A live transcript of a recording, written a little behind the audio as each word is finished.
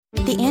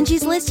The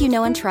Angie's List you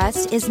know and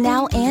trust is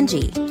now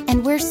Angie,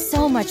 and we're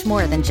so much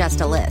more than just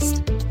a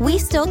list. We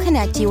still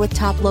connect you with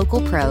top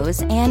local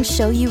pros and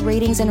show you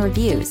ratings and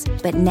reviews,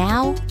 but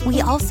now we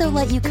also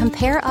let you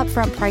compare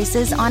upfront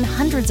prices on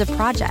hundreds of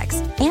projects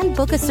and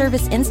book a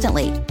service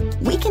instantly.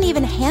 We can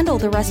even handle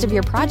the rest of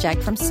your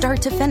project from start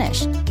to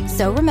finish.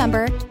 So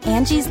remember,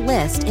 Angie's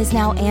List is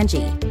now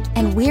Angie,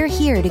 and we're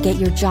here to get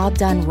your job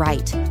done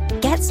right.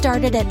 Get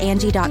started at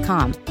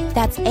Angie.com.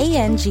 That's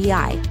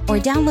ANGI, or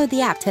download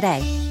the app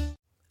today.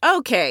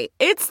 Okay,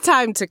 it's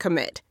time to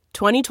commit.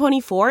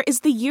 2024 is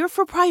the year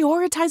for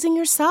prioritizing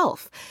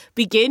yourself.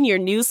 Begin your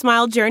new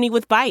smile journey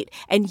with Byte,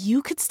 and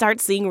you could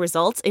start seeing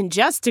results in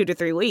just 2 to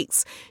 3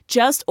 weeks.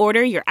 Just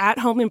order your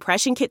at-home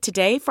impression kit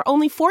today for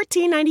only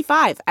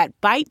 $14.95 at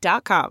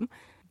Byte.com.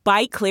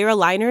 Byte Clear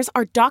aligners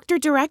are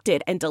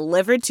doctor-directed and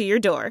delivered to your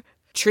door.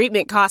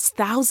 Treatment costs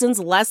thousands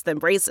less than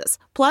braces.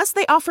 Plus,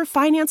 they offer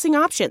financing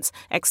options,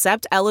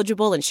 accept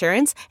eligible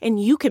insurance,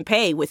 and you can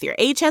pay with your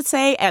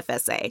HSA,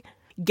 FSA.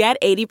 Get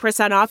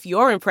 80% off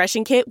your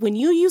impression kit when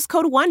you use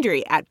code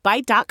WONDERY at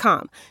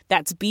Byte.com.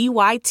 That's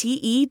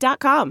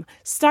BYTE.com.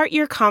 Start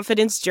your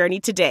confidence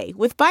journey today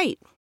with Byte.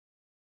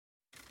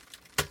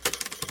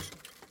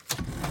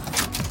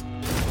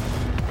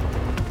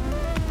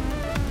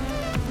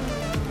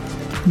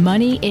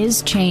 Money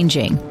is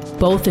changing,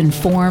 both in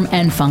form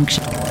and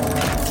function.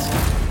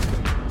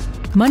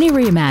 Money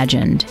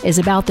Reimagined is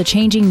about the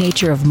changing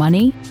nature of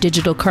money,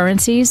 digital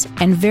currencies,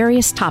 and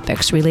various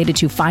topics related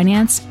to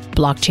finance,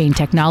 blockchain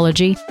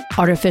technology,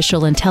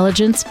 artificial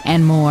intelligence,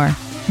 and more.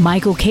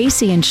 Michael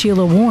Casey and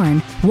Sheila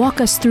Warren walk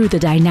us through the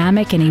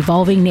dynamic and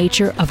evolving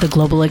nature of the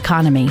global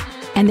economy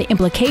and the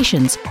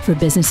implications for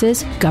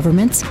businesses,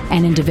 governments,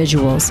 and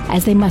individuals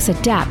as they must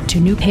adapt to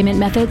new payment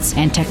methods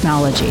and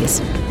technologies.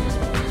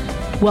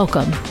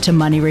 Welcome to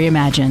Money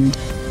Reimagined.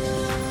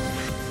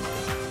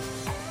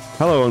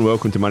 Hello and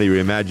welcome to Money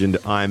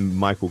Reimagined. I'm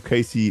Michael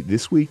Casey.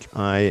 This week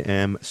I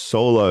am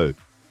solo.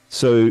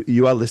 So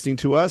you are listening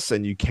to us,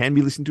 and you can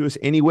be listening to us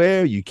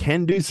anywhere. You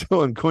can do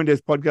so on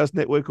CoinDesk Podcast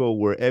Network or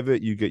wherever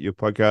you get your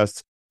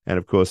podcasts. And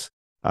of course,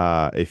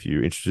 if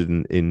you're interested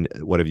in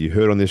whatever you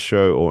heard on this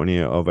show or any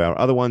of our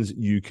other ones,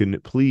 you can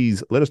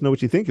please let us know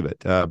what you think of it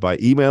by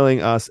emailing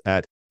us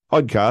at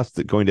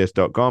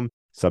podcasts@coindesk.com,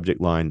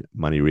 subject line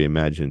Money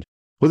Reimagined.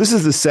 Well, this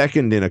is the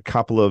second in a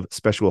couple of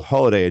special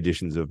holiday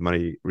editions of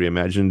Money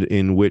Reimagined,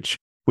 in which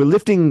we're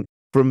lifting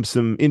from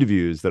some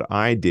interviews that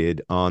I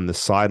did on the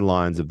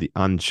sidelines of the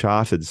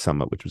Uncharted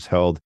Summit, which was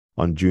held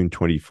on June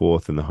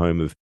 24th in the home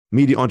of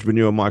media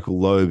entrepreneur Michael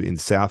Loeb in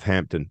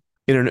Southampton.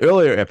 In an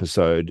earlier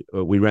episode,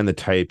 we ran the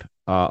tape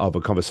of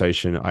a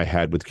conversation I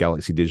had with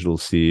Galaxy Digital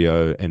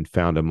CEO and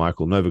founder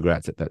Michael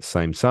Novogratz at that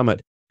same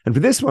summit. And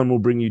for this one, we'll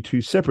bring you two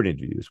separate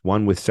interviews,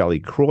 one with Sallie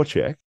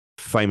Krawcheck,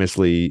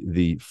 famously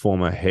the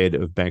former head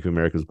of Bank of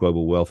America's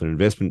Global Wealth and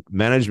Investment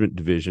Management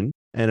Division,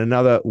 and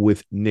another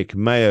with Nick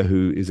Mayer,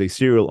 who is a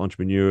serial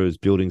entrepreneur who's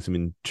building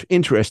some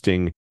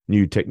interesting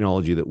new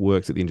technology that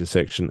works at the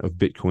intersection of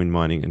Bitcoin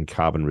mining and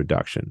carbon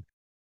reduction.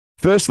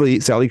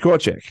 Firstly, Sallie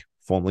Krawcheck,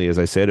 formerly, as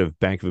I said, of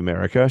Bank of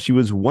America. She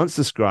was once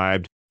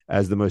described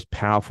as the most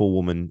powerful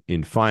woman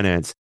in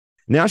finance.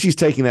 Now she's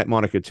taking that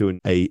moniker to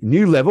a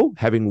new level,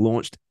 having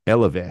launched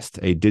Ellevest,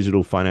 a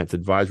digital finance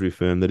advisory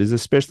firm that is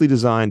especially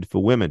designed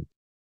for women.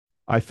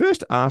 I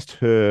first asked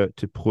her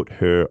to put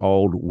her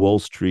old Wall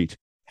Street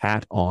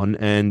hat on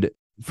and,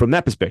 from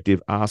that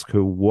perspective, ask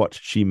her what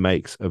she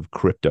makes of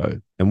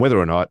crypto and whether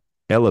or not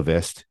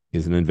Ellevest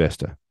is an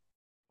investor.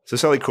 So,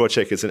 Sallie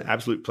Krawcheck, it's an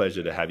absolute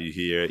pleasure to have you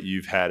here.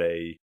 You've had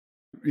a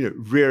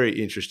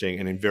very interesting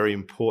and a very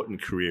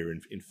important career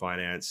in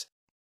finance.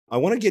 I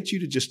want to get you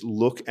to just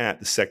look at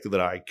the sector that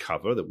I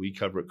cover, that we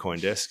cover at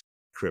CoinDesk,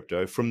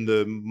 crypto, from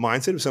the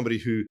mindset of somebody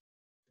who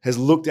has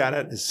looked at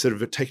it, has sort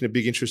of taken a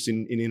big interest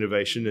in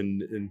innovation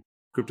and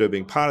crypto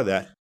being part of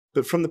that,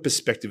 but from the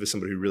perspective of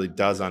somebody who really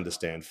does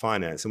understand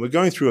finance. And we're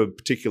going through a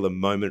particular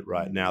moment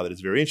right now that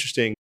is very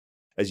interesting.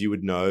 As you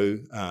would know,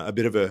 a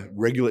bit of a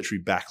regulatory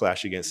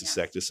backlash against the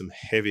sector, some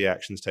heavy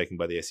actions taken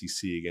by the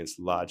SEC against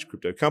large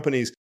crypto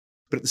companies.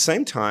 But at the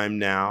same time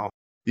now,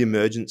 the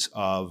emergence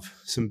of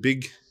some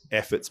big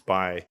efforts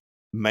by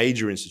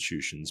major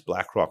institutions,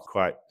 BlackRock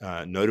quite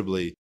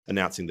notably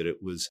announcing that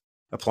it was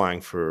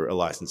applying for a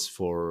license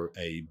for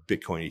a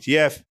Bitcoin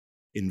ETF,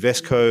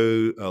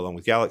 Invesco, along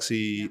with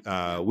Galaxy,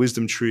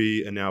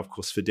 WisdomTree, and now, of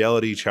course,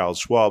 Fidelity, Charles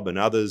Schwab, and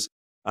others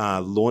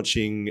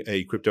launching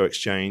a crypto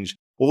exchange.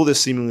 All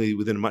this seemingly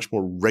within a much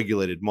more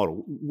regulated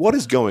model. What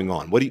is going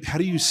on? How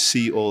do you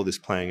see all this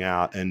playing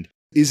out? And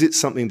is it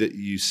something that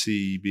you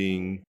see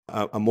being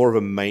a more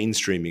of a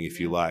mainstreaming, if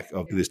you like,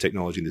 of this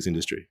technology in this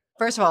industry?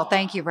 First of all,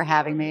 thank you for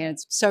having me.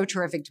 It's so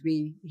terrific to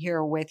be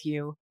here with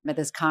you at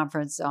this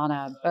conference on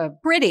a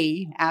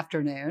pretty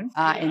afternoon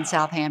in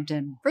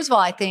Southampton. First of all,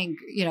 I think,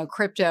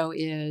 crypto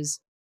is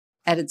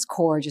at its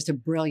core just a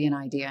brilliant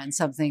idea and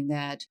something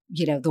that,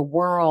 the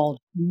world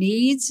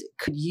needs,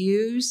 could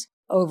use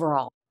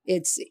overall.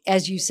 It's,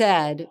 as you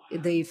said,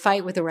 the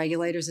fight with the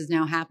regulators is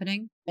now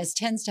happening. This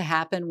tends to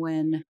happen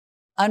when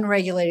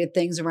unregulated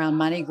things around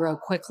money grow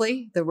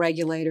quickly, the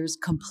regulators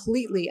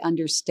completely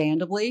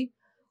understandably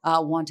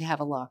want to have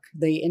a look.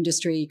 The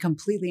industry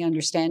completely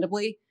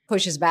understandably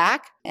pushes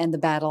back and the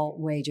battle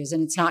wages.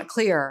 And it's not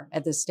clear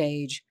at this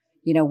stage,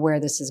 where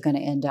this is going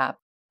to end up.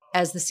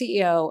 As the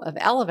CEO of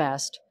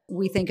Ellevest,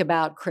 we think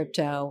about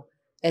crypto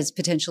as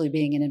potentially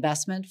being an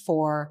investment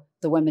for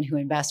the women who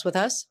invest with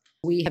us.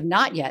 We have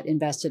not yet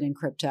invested in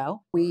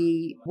crypto.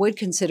 We would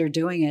consider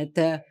doing it.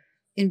 The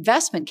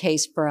investment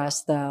case for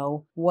us,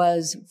 though,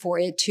 was for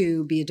it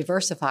to be a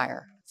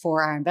diversifier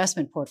for our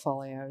investment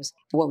portfolios.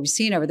 What we've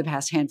seen over the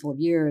past handful of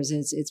years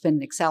is it's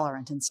been an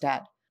accelerant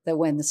instead. That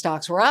when the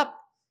stocks were up,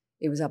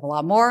 it was up a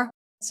lot more.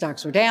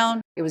 Stocks were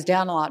down, it was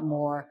down a lot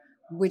more,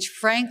 which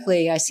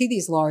frankly, I see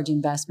these large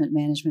investment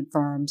management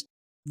firms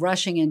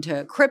rushing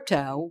into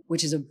crypto,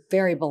 which is a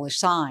very bullish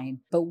sign,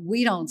 but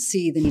we don't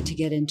see the need to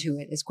get into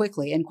it as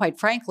quickly. And quite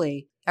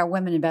frankly, our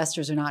women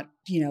investors are not,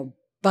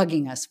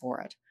 bugging us for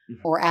it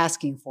or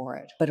asking for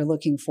it, but are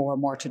looking for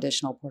more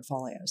traditional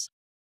portfolios.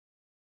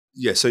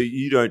 Yeah, so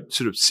you don't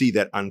sort of see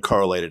that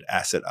uncorrelated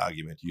asset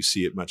argument. You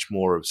see it much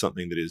more of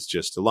something that is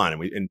just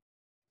aligned.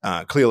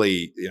 And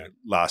clearly,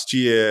 last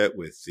year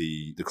with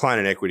the decline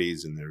in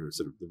equities and the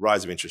sort of the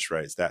rise of interest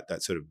rates,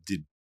 that sort of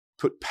did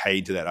put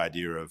paid to that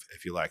idea of,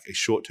 if you like, a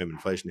short-term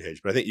inflation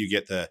hedge. But I think you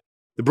get the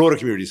broader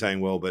community saying,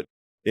 well, but at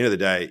the end of the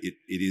day, it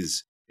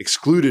is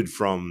excluded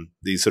from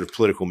these sort of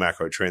political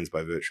macro trends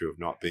by virtue of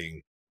not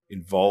being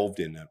involved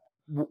in it.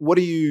 What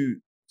do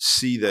you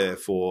see there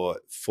for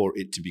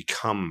it to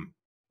become,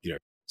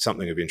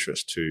 something of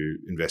interest to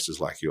investors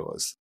like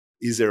yours?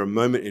 Is there a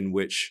moment in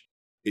which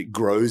it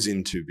grows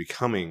into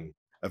becoming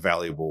a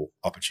valuable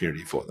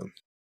opportunity for them?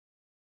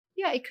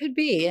 Yeah, it could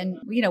be. And,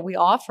 we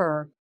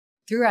offer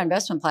through our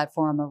investment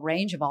platform a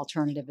range of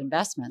alternative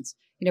investments.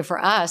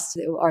 For us,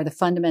 are the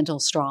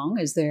fundamentals strong?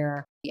 Is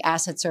there the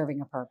asset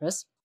serving a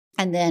purpose?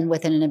 And then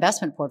within an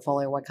investment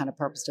portfolio, what kind of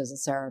purpose does it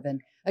serve?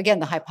 And again,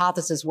 the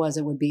hypothesis was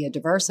it would be a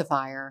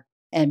diversifier,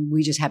 and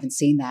we just haven't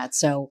seen that.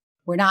 So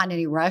we're not in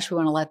any rush. We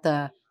want to let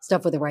the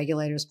stuff with the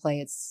regulators play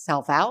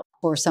itself out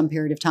for some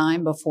period of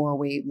time before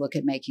we look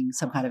at making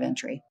some kind of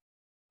entry.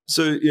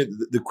 So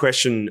the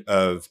question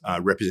of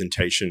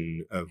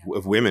representation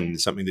of women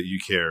is something that you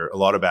care a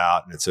lot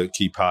about, and it's a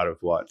key part of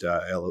what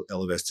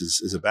Ellevest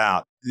is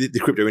about. The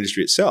crypto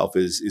industry itself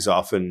is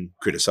often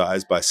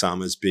criticized by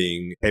some as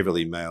being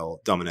heavily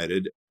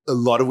male-dominated. A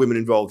lot of women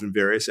involved in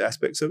various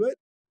aspects of it,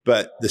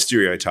 but the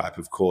stereotype,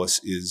 of course,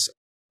 is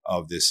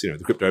of this, the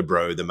crypto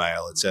bro, the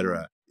male, et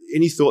cetera.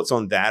 Any thoughts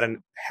on that and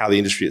how the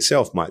industry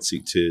itself might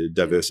seek to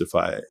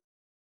diversify it?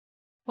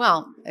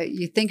 Well,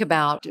 you think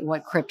about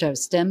what crypto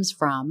stems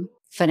from: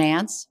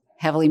 finance,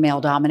 heavily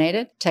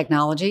male-dominated;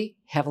 technology,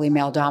 heavily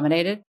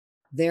male-dominated;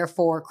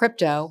 therefore,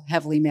 crypto,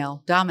 heavily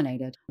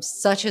male-dominated.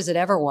 Such as it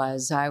ever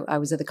was. I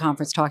was at the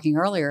conference talking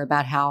earlier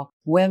about how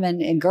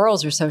women and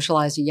girls are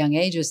socialized at young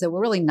ages that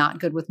were really not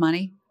good with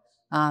money,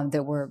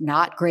 that we're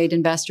not great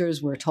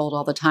investors. We're told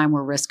all the time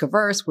we're risk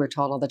averse. We're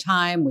told all the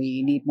time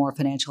we need more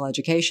financial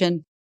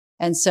education.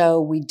 And so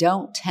we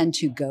don't tend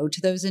to go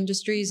to those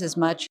industries as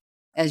much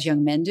as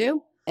young men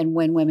do. And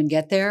when women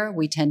get there,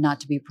 we tend not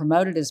to be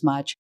promoted as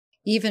much,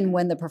 even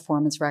when the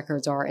performance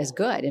records are as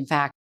good. In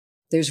fact,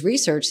 there's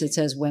research that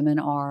says women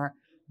are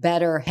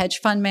better hedge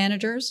fund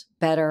managers,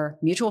 better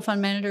mutual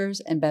fund managers,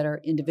 and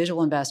better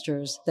individual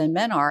investors than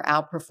men are,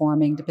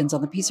 outperforming, depends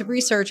on the piece of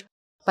research,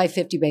 by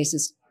 50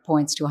 basis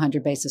points to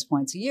 100 basis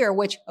points a year,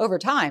 which over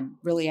time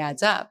really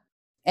adds up.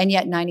 And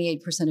yet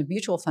 98% of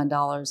mutual fund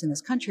dollars in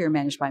this country are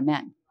managed by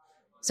men.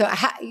 So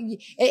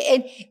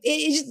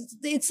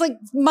it's like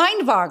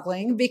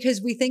mind-boggling,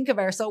 because we think of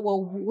ourselves,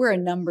 well, we're a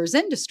numbers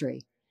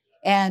industry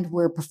and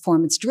we're a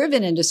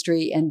performance-driven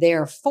industry, and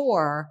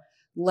therefore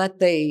let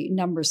the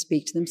numbers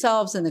speak to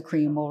themselves and the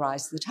cream will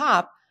rise to the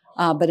top.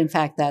 But in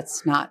fact,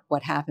 that's not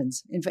what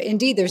happens.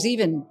 Indeed, there's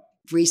even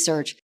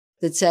research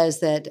that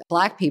says that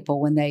Black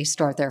people, when they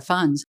start their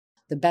funds,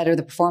 the better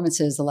the performance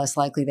is, the less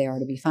likely they are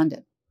to be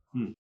funded.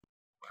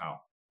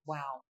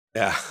 Wow.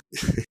 Yeah.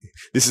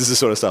 This is the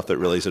sort of stuff that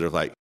really sort of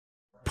like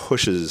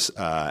pushes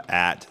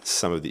at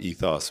some of the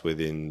ethos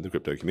within the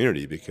crypto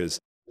community, because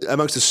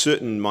amongst a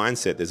certain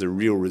mindset, there's a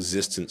real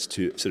resistance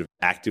to sort of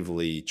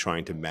actively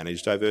trying to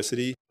manage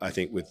diversity. I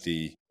think with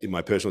in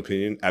my personal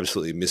opinion,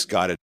 absolutely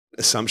misguided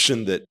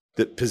assumption that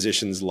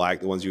positions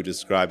like the ones you were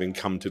describing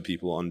come to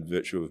people on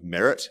virtue of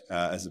merit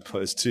as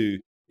opposed to,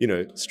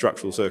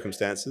 structural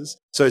circumstances.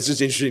 So it's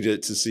just interesting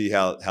to see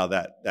how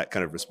that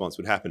kind of response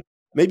would happen.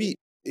 Maybe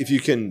if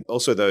you can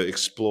also, though,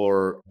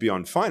 explore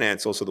beyond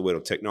finance, also the world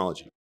of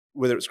technology,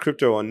 whether it's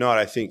crypto or not.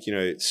 I think,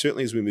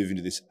 certainly as we move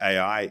into this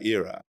AI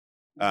era,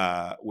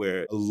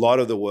 where a lot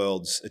of the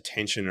world's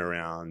attention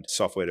around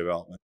software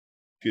development,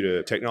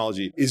 computer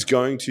technology is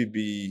going to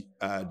be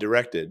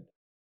directed.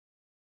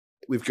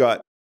 We've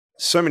got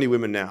so many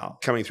women now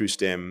coming through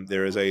STEM.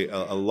 There is a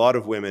lot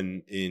of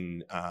women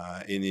in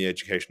the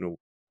educational,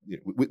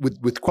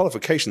 with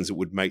qualifications that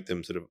would make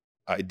them sort of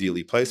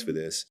ideally placed for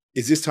this.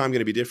 Is this time going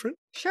to be different?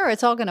 Sure,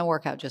 it's all going to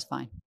work out just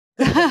fine.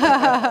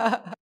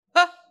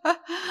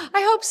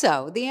 I hope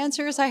so. The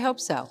answer is I hope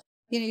so.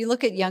 You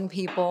look at young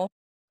people,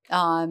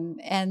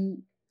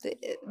 and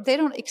they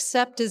don't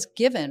accept as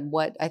given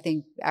what I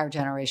think our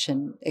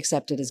generation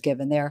accepted as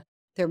given.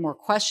 They're more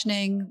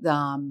questioning.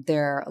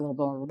 They're a little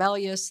more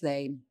rebellious.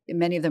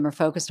 Many of them are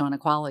focused on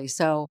equality.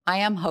 So I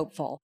am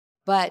hopeful.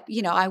 But,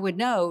 I would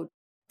note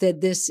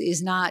that this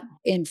is not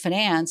in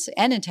finance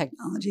and in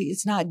technology.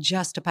 It's not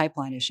just a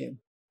pipeline issue.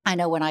 I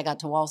know when I got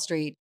to Wall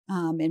Street,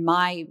 in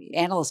my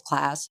analyst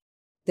class,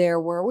 we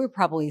were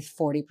probably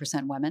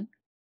 40% women.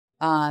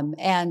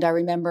 And I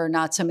remember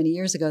not so many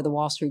years ago, the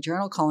Wall Street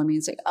Journal calling me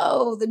and saying,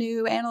 "Oh, the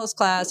new analyst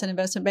class in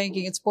investment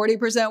banking, it's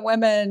 40%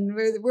 women.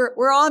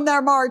 We're on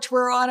their march.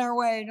 We're on our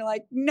way." And you're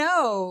like,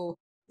 no,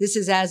 this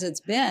is as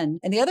it's been.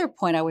 And the other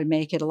point I would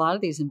make at a lot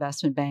of these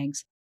investment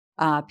banks,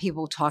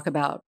 people talk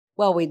about,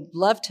 well, we'd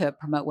love to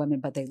promote women,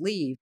 but they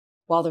leave.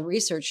 While the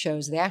research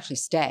shows they actually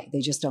stay.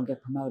 They just don't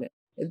get promoted.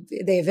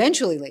 They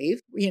eventually leave,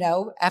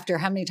 after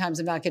how many times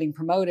I'm not getting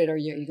promoted, or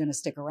you're going to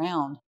stick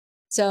around.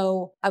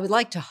 So I would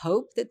like to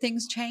hope that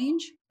things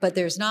change, but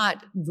there's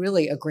not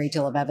really a great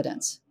deal of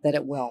evidence that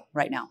it will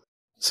right now.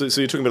 So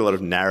you're talking about a lot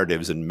of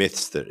narratives and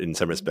myths that in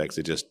some respects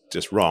are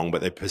just wrong,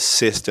 but they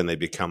persist and they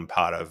become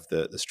part of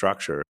the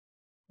structure.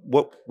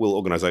 What will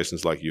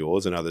organizations like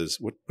yours and others,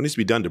 what needs to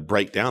be done to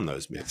break down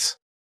those myths?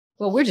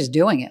 Well, we're just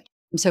doing it.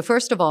 So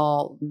first of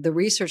all, the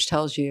research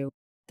tells you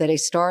that a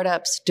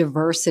startup's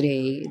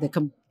diversity,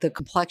 the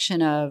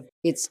complexion of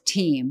its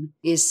team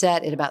is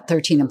set at about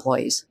 13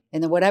 employees.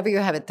 And then whatever you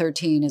have at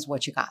 13 is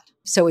what you got.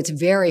 So it's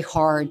very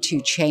hard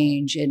to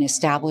change an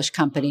established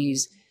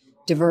company's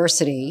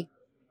diversity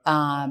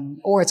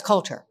or its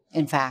culture,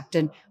 in fact.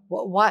 And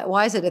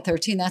why is it at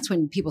 13? That's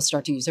when people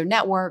start to use their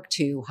network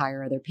to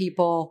hire other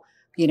people,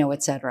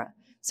 et cetera.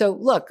 So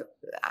look,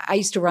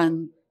 I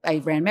ran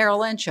Merrill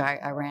Lynch,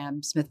 I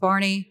ran Smith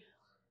Barney.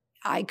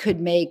 I could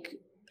make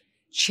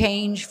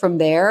change from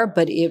there,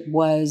 but it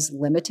was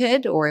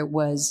limited, or it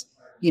was,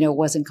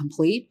 wasn't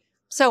complete.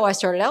 So I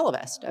started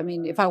Ellevest. I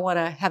mean, if I want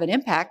to have an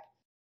impact,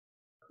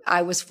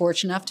 I was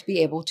fortunate enough to be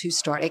able to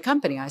start a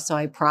company. I saw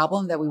a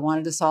problem that we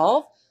wanted to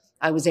solve.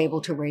 I was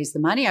able to raise the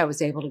money. I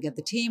was able to get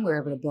the team. We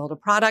were able to build a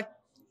product.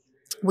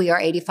 We are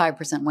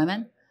 85%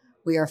 women.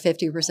 We are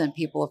 50%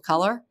 people of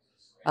color.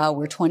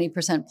 We're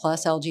 20%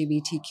 plus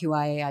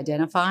LGBTQIA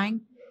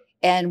identifying.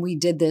 And we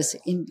did this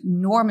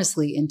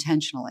enormously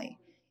intentionally.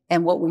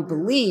 And what we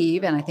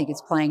believe, and I think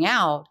it's playing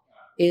out,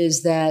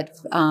 is that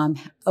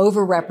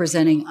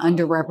overrepresenting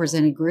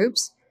underrepresented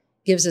groups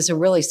gives us a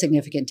really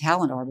significant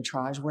talent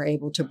arbitrage. We're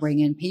able to bring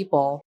in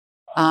people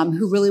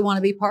who really want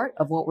to be part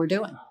of what we're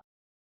doing.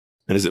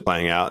 And is it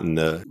playing out in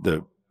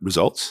the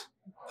results,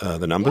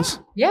 the numbers?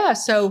 Yeah.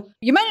 So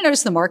you might have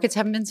noticed the markets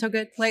haven't been so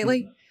good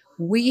lately.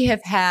 We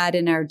have had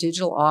in our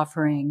digital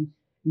offering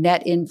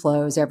net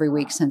inflows every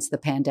week since the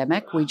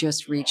pandemic. We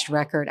just reached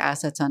record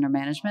assets under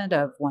management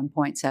of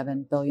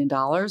 $1.7 billion.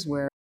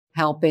 We're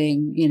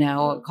helping,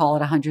 call it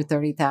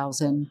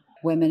 130,000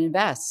 women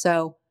invest.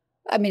 So,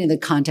 in the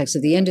context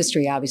of the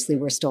industry, obviously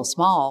we're still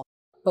small,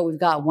 but we've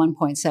got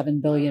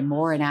 1.7 billion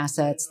more in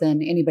assets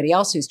than anybody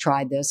else who's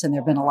tried this. And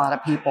there've been a lot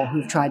of people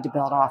who've tried to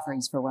build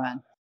offerings for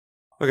women.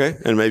 Okay.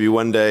 And maybe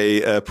one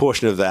day a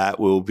portion of that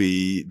will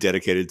be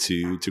dedicated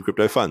to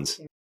crypto funds.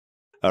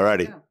 All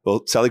righty. Yeah.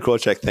 Well, Sallie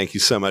Krawcheck, thank you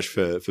so much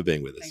for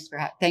being with us.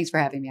 Thanks for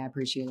having me. I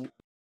appreciate it.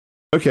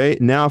 Okay,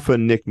 now for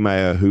Nick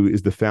Mayer, who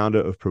is the founder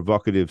of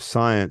Provocative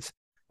Science.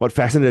 What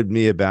fascinated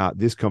me about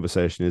this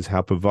conversation is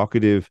how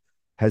Provocative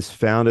has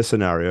found a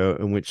scenario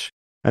in which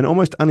an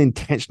almost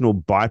unintentional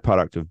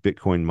byproduct of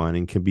Bitcoin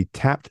mining can be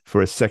tapped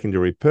for a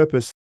secondary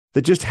purpose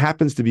that just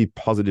happens to be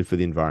positive for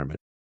the environment.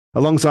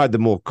 Alongside the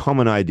more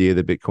common idea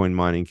that Bitcoin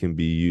mining can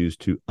be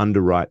used to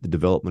underwrite the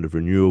development of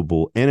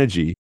renewable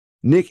energy,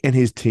 Nick and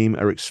his team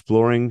are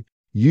exploring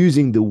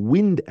using the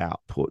wind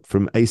output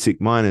from ASIC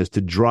miners to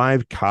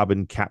drive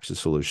carbon capture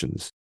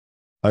solutions.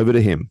 Over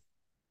to him.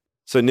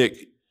 So,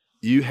 Nick,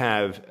 you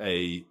have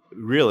a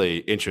really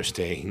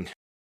interesting,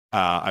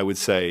 I would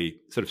say,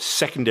 sort of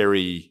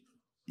secondary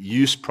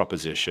use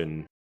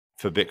proposition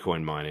for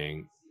Bitcoin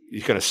mining.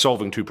 You're kind of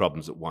solving two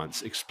problems at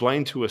once.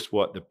 Explain to us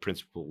what the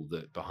principle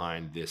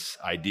behind this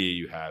idea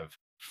you have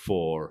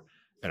for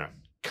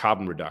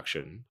carbon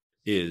reduction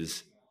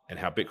is, and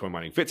how Bitcoin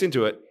mining fits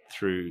into it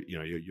through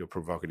your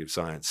Provocative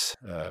Science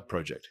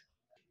project.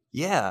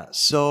 Yeah.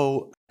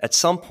 So at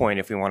some point,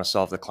 if we want to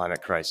solve the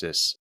climate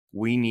crisis,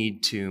 we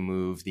need to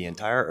move the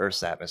entire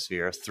Earth's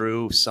atmosphere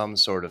through some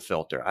sort of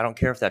filter. I don't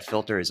care if that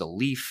filter is a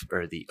leaf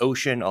or the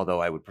ocean,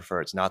 although I would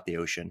prefer it's not the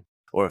ocean,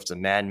 or if it's a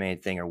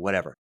man-made thing or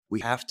whatever. We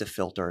have to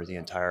filter the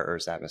entire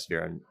Earth's atmosphere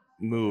and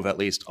move at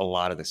least a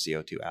lot of the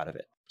CO2 out of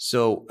it.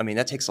 So,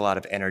 that takes a lot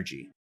of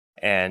energy.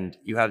 And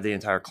you have the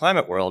entire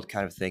climate world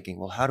kind of thinking,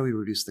 well, how do we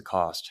reduce the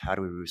cost? How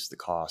do we reduce the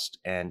cost?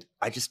 And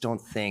I just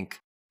don't think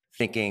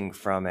thinking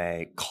from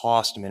a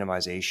cost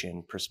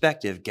minimization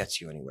perspective gets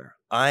you anywhere.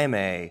 I'm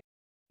a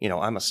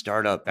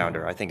startup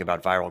founder. I think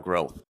about viral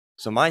growth.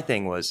 So my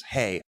thing was,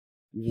 hey,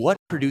 what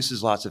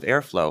produces lots of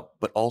airflow,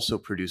 but also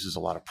produces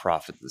a lot of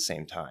profit at the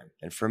same time?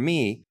 And for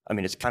me,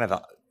 it's kind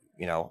of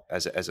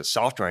as a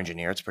software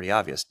engineer, it's pretty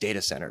obvious,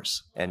 data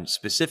centers. And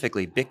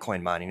specifically,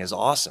 Bitcoin mining is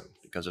awesome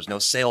because there's no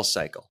sales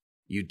cycle.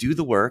 You do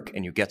the work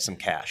and you get some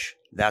cash.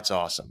 That's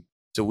awesome.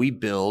 So we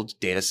build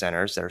data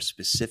centers that are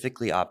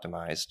specifically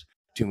optimized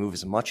to move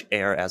as much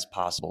air as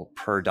possible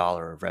per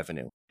dollar of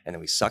revenue. And then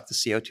we suck the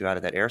CO2 out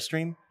of that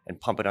airstream and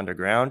pump it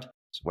underground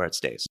where it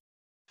stays.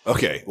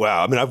 Okay,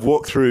 wow. I mean, I've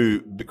walked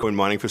through Bitcoin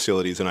mining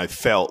facilities and I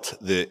felt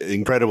the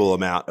incredible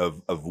amount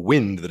of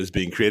wind that is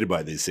being created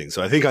by these things.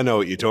 So I think I know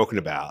what you're talking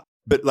about.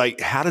 But like,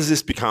 how does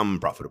this become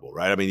profitable,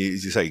 right? I mean,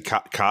 as you say,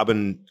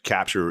 carbon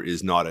capture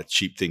is not a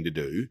cheap thing to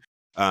do.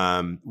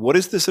 What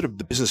is the sort of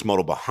the business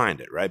model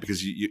behind it, right?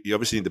 Because you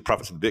obviously need the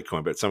profits of the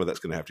Bitcoin, but some of that's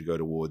going to have to go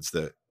towards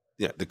the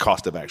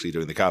cost of actually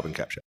doing the carbon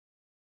capture.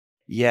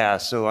 Yeah.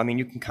 So, I mean,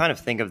 you can kind of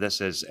think of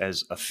this as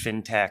a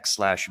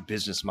fintech /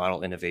 business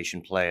model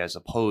innovation play, as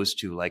opposed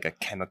to like a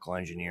chemical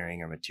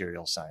engineering or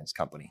material science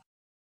company.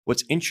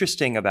 What's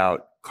interesting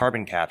about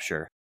carbon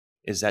capture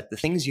is that the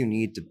things you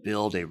need to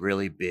build a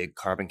really big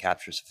carbon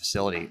capture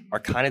facility are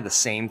kind of the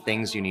same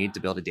things you need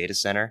to build a data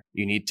center.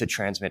 You need to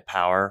transmit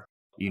power.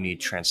 You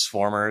need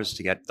transformers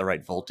to get the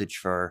right voltage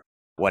for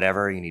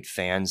whatever. You need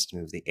fans to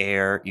move the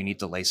air. You need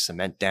to lay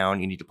cement down.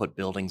 You need to put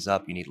buildings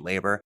up. You need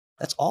labor.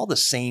 That's all the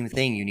same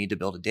thing you need to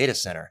build a data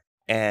center.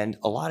 And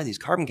a lot of these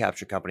carbon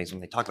capture companies, when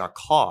they talk about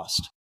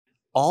cost,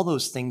 all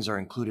those things are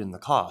included in the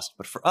cost.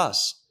 But for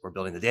us, we're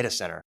building the data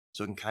center.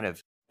 So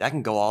that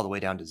can go all the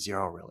way down to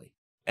zero, really.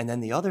 And then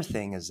the other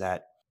thing is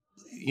that,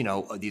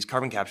 these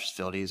carbon capture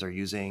facilities are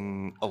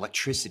using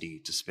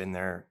electricity to spin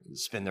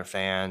their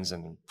fans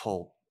and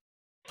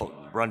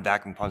run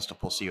vacuum pumps to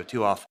pull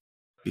CO2 off.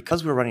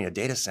 Because we're running a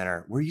data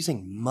center, we're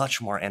using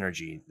much more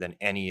energy than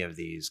any of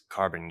these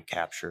carbon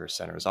capture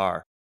centers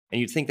are. And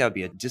you'd think that would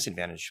be a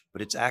disadvantage,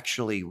 but it's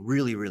actually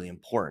really, really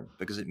important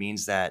because it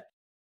means that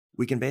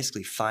we can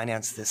basically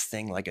finance this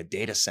thing like a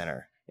data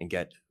center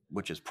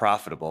which is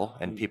profitable,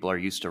 and people are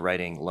used to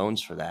writing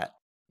loans for that.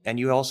 And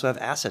you also have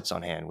assets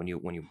on hand. When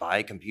you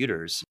buy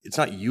computers, it's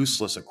not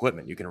useless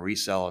equipment you can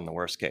resell in the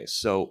worst case.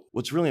 So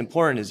what's really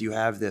important is you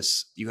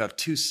have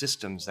two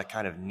systems that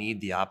kind of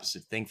need the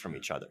opposite thing from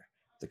each other.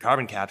 The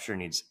carbon capture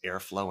needs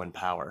airflow and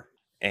power,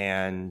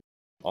 and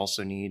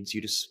also needs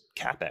you to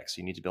CapEx.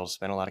 You need to be able to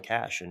spend a lot of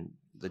cash, and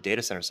the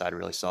data center side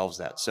really solves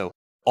that. So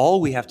all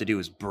we have to do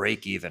is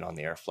break even on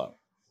the airflow,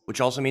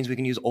 which also means we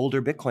can use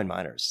older Bitcoin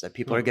miners that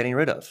people are getting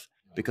rid of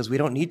because we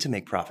don't need to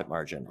make profit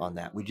margin on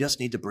that. We just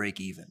need to break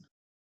even.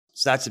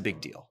 So that's a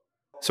big deal.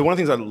 So one of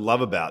the things I love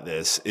about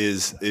this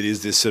is it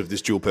is this sort of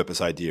this dual purpose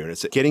idea, and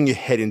it's getting your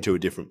head into a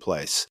different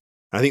place.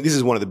 And I think this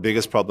is one of the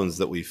biggest problems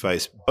that we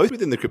face, both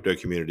within the crypto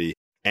community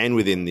and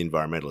within the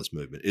environmentalist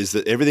movement, is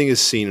that everything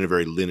is seen in a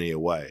very linear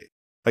way.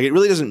 Like, it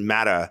really doesn't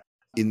matter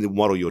in the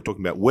model you're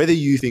talking about whether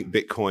you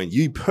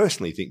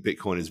personally think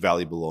Bitcoin is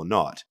valuable or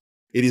not.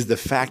 It is the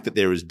fact that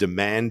there is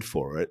demand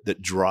for it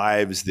that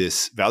drives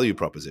this value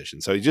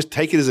proposition. So you just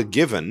take it as a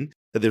given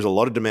that there's a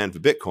lot of demand for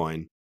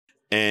Bitcoin,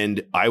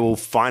 and I will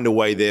find a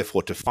way,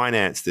 therefore, to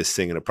finance this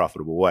thing in a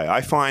profitable way.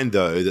 I find,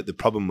 though, that the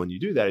problem when you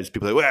do that is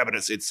people say, well, but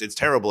it's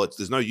terrible.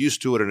 There's no use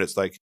to it, and it's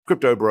like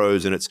crypto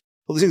bros, and it's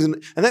all these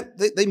things. And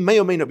that they may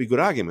or may not be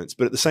good arguments,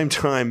 but at the same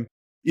time,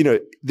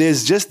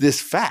 there's just this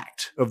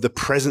fact of the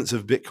presence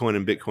of Bitcoin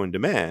and Bitcoin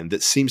demand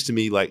that seems to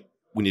me like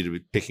we need to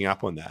be picking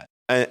up on that.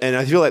 And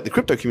I feel like the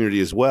crypto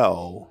community as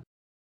well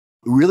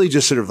really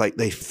just sort of like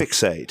they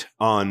fixate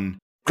on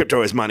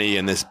crypto as money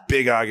and this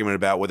big argument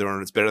about whether or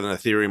not it's better than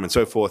Ethereum and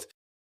so forth.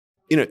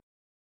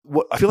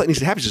 What I feel like needs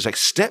to happen is just like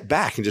step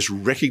back and just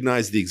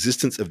recognize the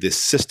existence of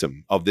this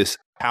system, of this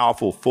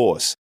powerful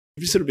force.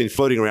 You've sort of been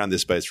floating around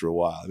this space for a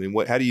while. I mean,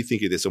 how do you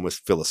think of this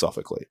almost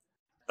philosophically?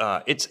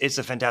 It's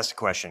a fantastic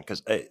question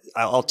because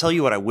I'll tell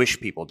you what I wish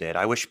people did.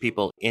 I wish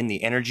people in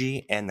the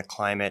energy and the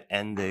climate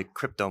and the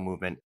crypto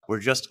movement were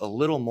just a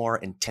little more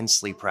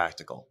intensely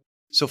practical.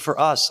 So for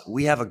us,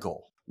 we have a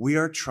goal. We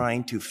are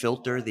trying to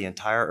filter the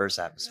entire Earth's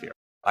atmosphere.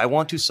 I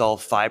want to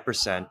solve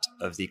 5%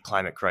 of the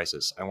climate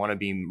crisis. I want to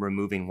be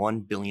removing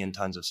 1 billion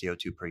tons of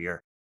CO2 per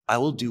year. I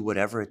will do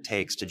whatever it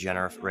takes to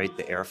generate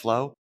the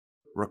airflow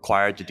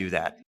required to do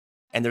that.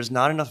 And there's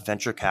not enough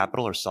venture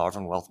capital or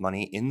sovereign wealth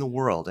money in the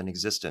world in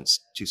existence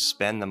to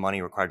spend the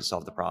money required to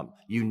solve the problem.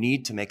 You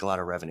need to make a lot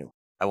of revenue.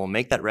 I will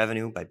make that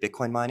revenue by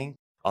Bitcoin mining.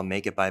 I'll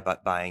make it by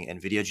buying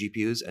NVIDIA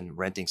GPUs and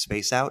renting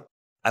space out.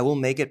 I will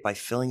make it by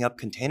filling up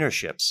container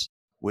ships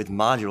with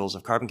modules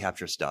of carbon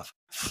capture stuff,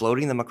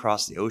 floating them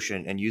across the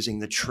ocean and using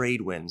the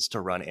trade winds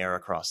to run air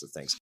across the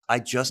things. I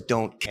just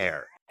don't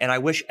care. And I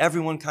wish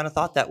everyone kind of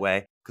thought that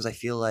way because I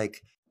feel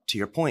like, to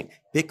your point,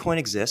 Bitcoin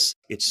exists,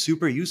 it's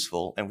super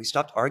useful, and we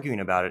stopped arguing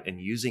about it and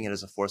using it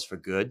as a force for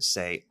good,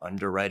 say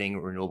underwriting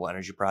renewable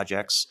energy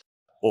projects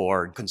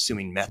or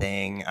consuming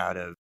methane out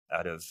of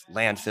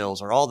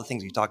landfills or all the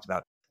things we talked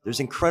about.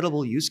 There's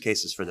incredible use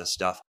cases for this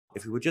stuff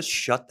if we would just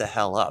shut the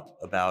hell up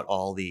about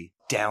all the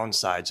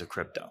downsides of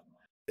crypto.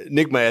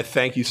 Nick Mayer,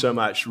 thank you so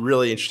much.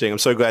 Really interesting. I'm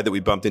so glad that we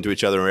bumped into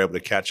each other and were able to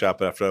catch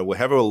up after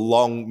however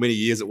many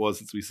years it was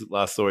since we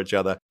last saw each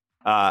other.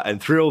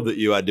 And thrilled that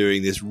you are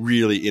doing this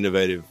really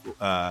innovative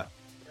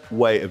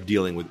way of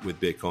dealing with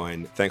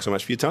Bitcoin. Thanks so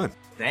much for your time.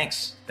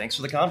 Thanks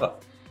for the convo.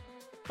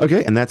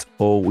 Okay, and that's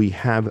all we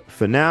have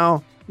for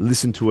now.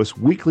 Listen to us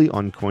weekly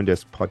on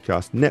CoinDesk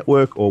Podcast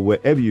Network or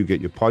wherever you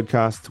get your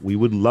podcasts. We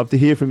would love to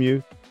hear from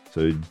you.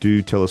 So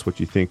do tell us what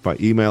you think by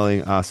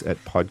emailing us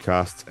at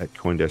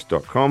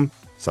podcasts@coindesk.com.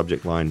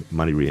 Subject line,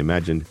 Money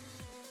Reimagined.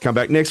 Come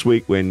back next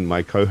week when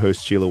my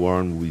co-host Sheila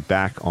Warren will be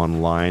back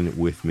online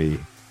with me.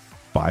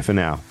 Bye for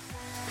now.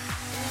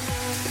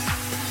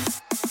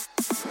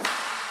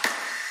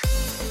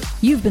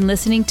 You've been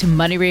listening to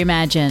Money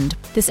Reimagined.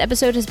 This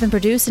episode has been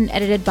produced and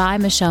edited by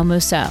Michelle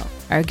Mousseau.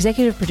 Our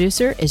executive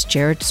producer is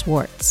Jared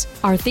Swartz.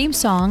 Our theme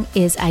song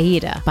is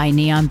Aida by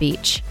Neon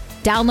Beach.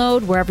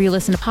 Download wherever you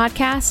listen to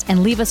podcasts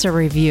and leave us a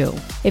review.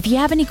 If you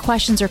have any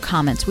questions or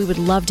comments, we would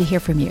love to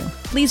hear from you.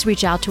 Please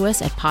reach out to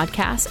us at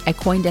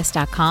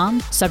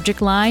podcasts@coindesk.com,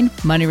 subject line,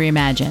 Money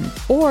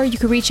Reimagined. Or you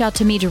can reach out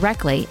to me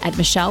directly at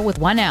Michelle with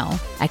 1L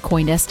at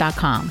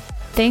coindesk.com.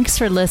 Thanks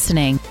for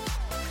listening.